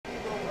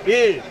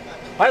1,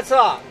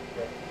 발사! 6,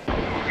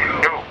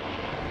 5,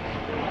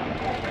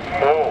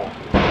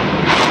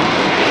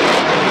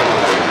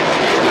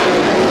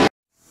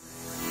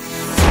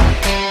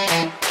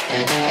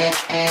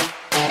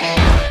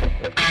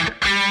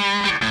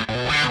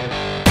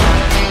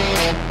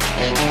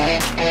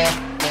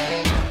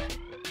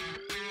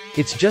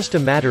 It's just a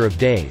matter of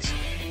days.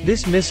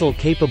 This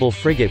missile-capable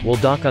frigate will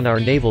dock on our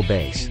naval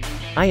base.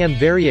 I am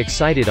very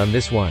excited on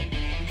this one.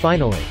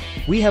 Finally,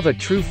 we have a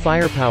true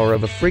firepower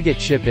of a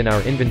frigate ship in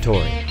our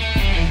inventory.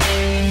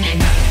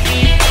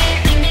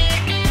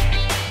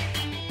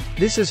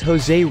 This is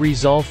Jose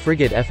Rizal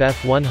frigate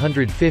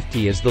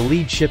FF-150 as the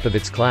lead ship of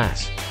its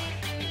class.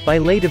 By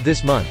late of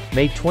this month,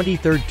 May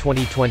 23,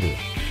 2020,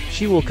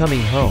 she will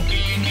coming home.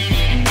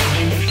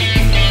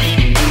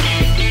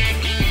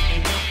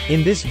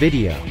 In this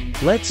video,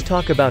 let's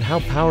talk about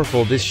how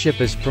powerful this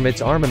ship is from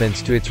its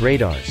armaments to its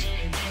radars.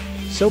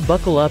 So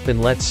buckle up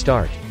and let's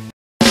start.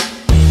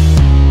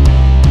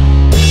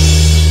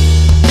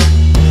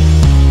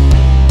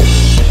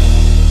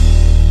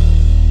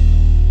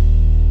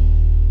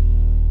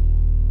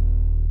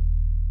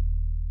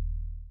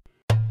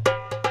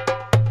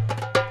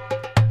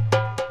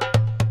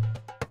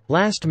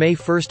 Last May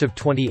 1 of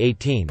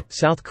 2018,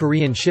 South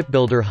Korean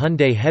shipbuilder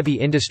Hyundai Heavy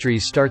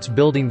Industries starts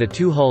building the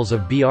two hulls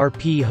of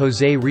BRP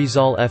Jose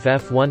Rizal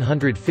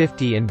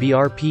FF-150 and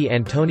BRP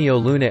Antonio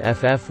Luna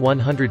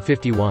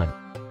FF-151.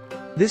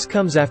 This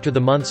comes after the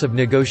months of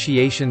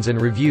negotiations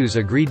and reviews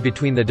agreed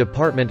between the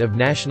Department of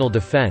National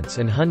Defense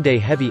and Hyundai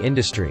Heavy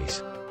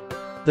Industries.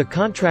 The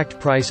contract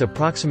price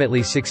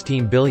approximately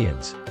 16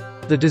 billions.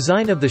 The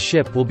design of the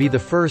ship will be the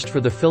first for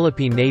the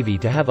Philippine Navy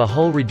to have a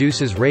hull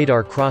reduces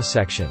radar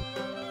cross-section.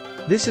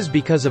 This is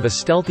because of a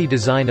stealthy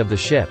design of the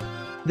ship.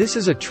 This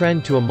is a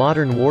trend to a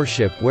modern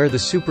warship where the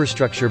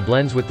superstructure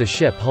blends with the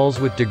ship hulls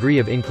with degree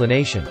of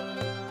inclination.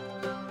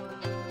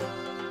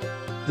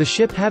 The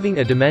ship having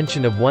a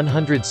dimension of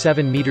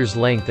 107 meters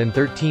length and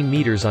 13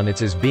 meters on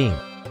its beam.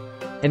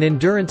 An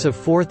endurance of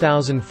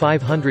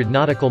 4,500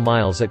 nautical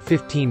miles at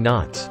 15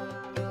 knots.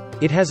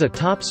 It has a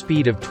top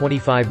speed of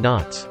 25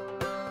 knots.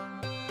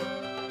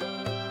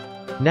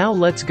 Now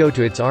let's go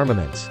to its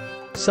armaments.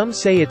 Some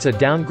say it's a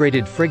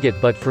downgraded frigate,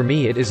 but for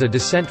me it is a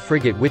descent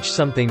frigate, which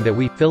something that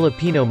we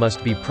Filipino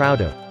must be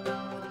proud of.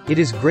 It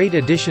is great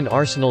addition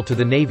arsenal to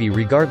the Navy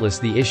regardless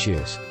the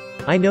issues.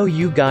 I know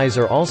you guys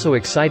are also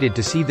excited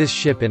to see this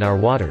ship in our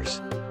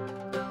waters.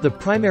 The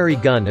primary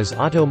gun is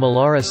Otto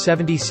Melara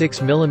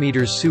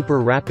 76mm Super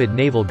Rapid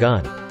Naval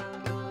Gun.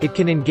 It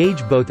can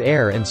engage both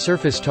air and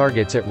surface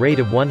targets at rate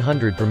of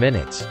 100 per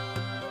minute.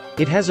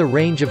 It has a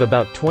range of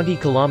about 20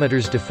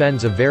 kilometers,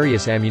 defends of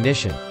various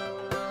ammunition.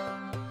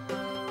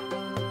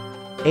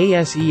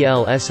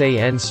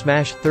 ASEL-SAN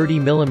Smash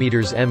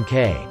 30mm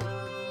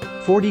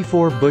Mk.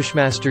 44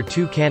 Bushmaster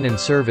 2 cannon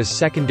service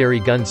secondary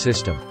gun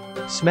system.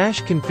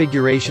 Smash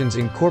configurations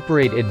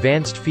incorporate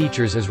advanced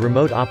features as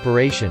remote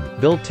operation,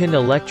 built-in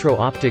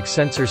electro-optic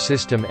sensor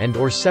system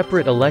and/or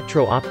separate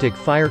electro-optic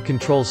fire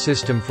control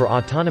system for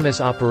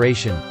autonomous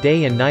operation,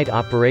 day and night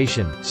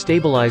operation,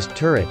 stabilized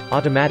turret,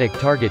 automatic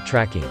target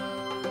tracking.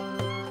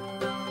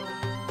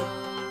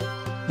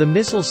 The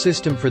missile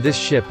system for this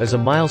ship is a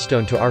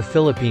milestone to our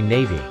Philippine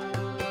Navy.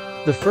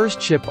 The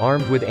first ship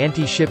armed with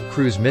anti-ship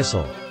cruise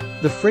missile.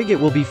 The frigate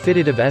will be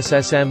fitted of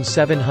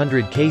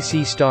SSM-700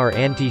 Sea Star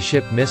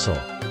anti-ship missile.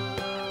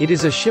 It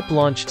is a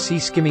ship-launched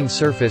sea-skimming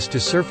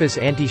surface-to-surface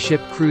anti-ship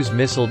cruise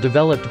missile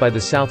developed by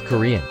the South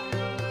Korean.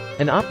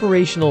 An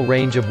operational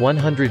range of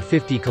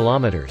 150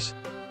 kilometers.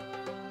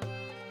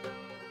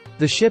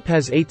 The ship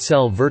has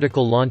 8-cell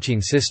vertical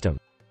launching system.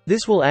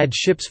 This will add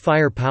ship's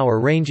firepower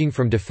ranging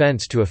from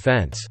defense to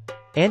offense.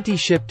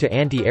 Anti-ship to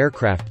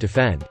anti-aircraft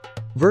defend.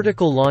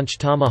 Vertical launch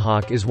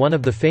Tomahawk is one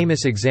of the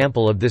famous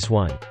example of this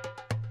one.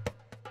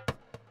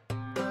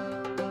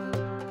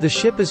 The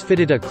ship is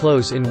fitted a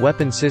close-in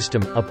weapon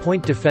system, a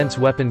point defense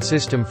weapon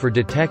system for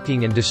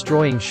detecting and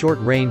destroying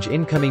short-range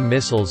incoming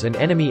missiles and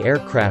enemy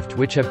aircraft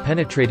which have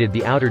penetrated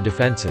the outer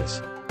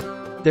defenses.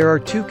 There are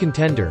two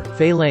contender,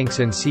 Phalanx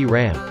and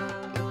C-Ram.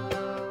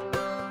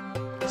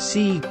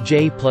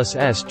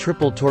 C/J+S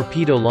triple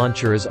torpedo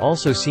launcher is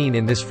also seen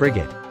in this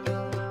frigate.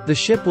 The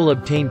ship will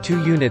obtain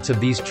 2 units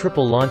of these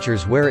triple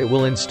launchers where it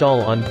will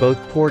install on both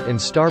port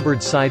and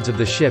starboard sides of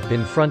the ship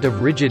in front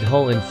of rigid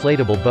hull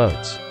inflatable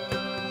boats.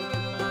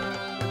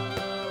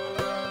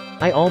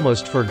 I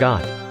almost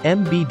forgot.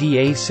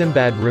 MBDA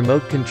Simbad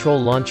remote control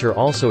launcher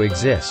also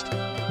exists.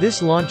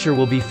 This launcher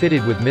will be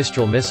fitted with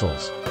Mistral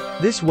missiles.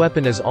 This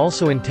weapon is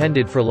also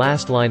intended for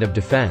last line of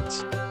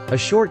defense. A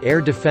short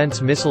air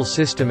defense missile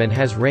system and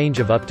has range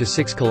of up to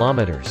 6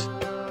 kilometers.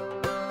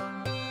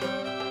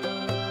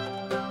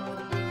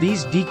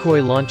 These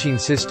decoy launching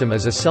system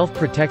is a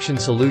self-protection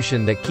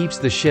solution that keeps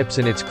the ships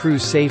and its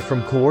crews safe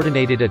from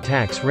coordinated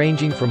attacks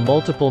ranging from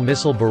multiple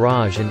missile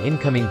barrage and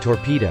incoming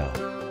torpedo.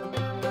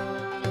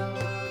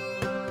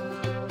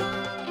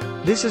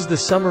 This is the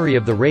summary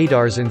of the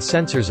radars and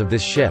sensors of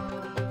this ship.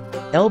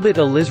 Elbit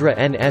Alizra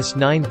NS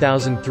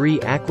 9003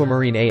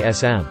 Aquamarine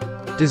ASM.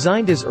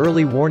 Designed as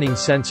early warning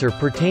sensor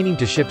pertaining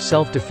to ship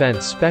self-defense,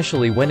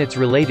 especially when it's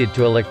related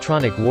to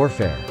electronic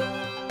warfare.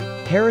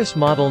 Harris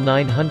Model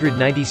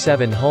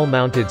 997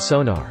 hull-mounted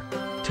sonar.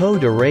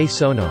 Towed array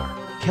sonar.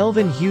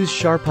 Kelvin Hughes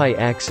Sharpeye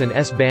X and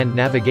S-band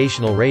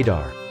navigational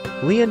radar.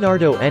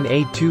 Leonardo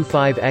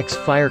NA-25X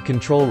fire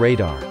control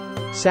radar.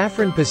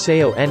 Safran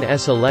Paseo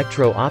NS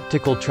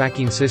electro-optical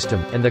tracking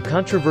system, and the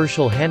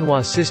controversial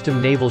Hanwha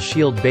System Naval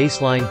Shield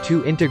Baseline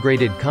 2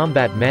 integrated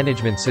combat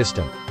management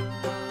system.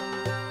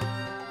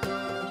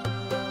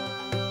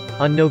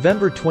 On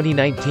November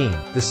 2019,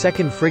 the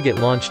second frigate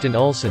launched in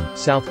Ulsan,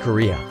 South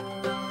Korea.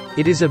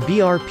 It is a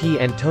BRP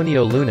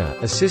Antonio Luna,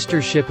 a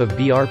sister ship of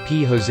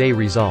BRP Jose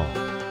Rizal.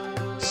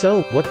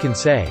 So, what can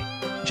say?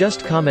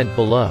 Just comment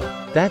below.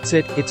 That's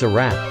it, it's a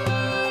wrap.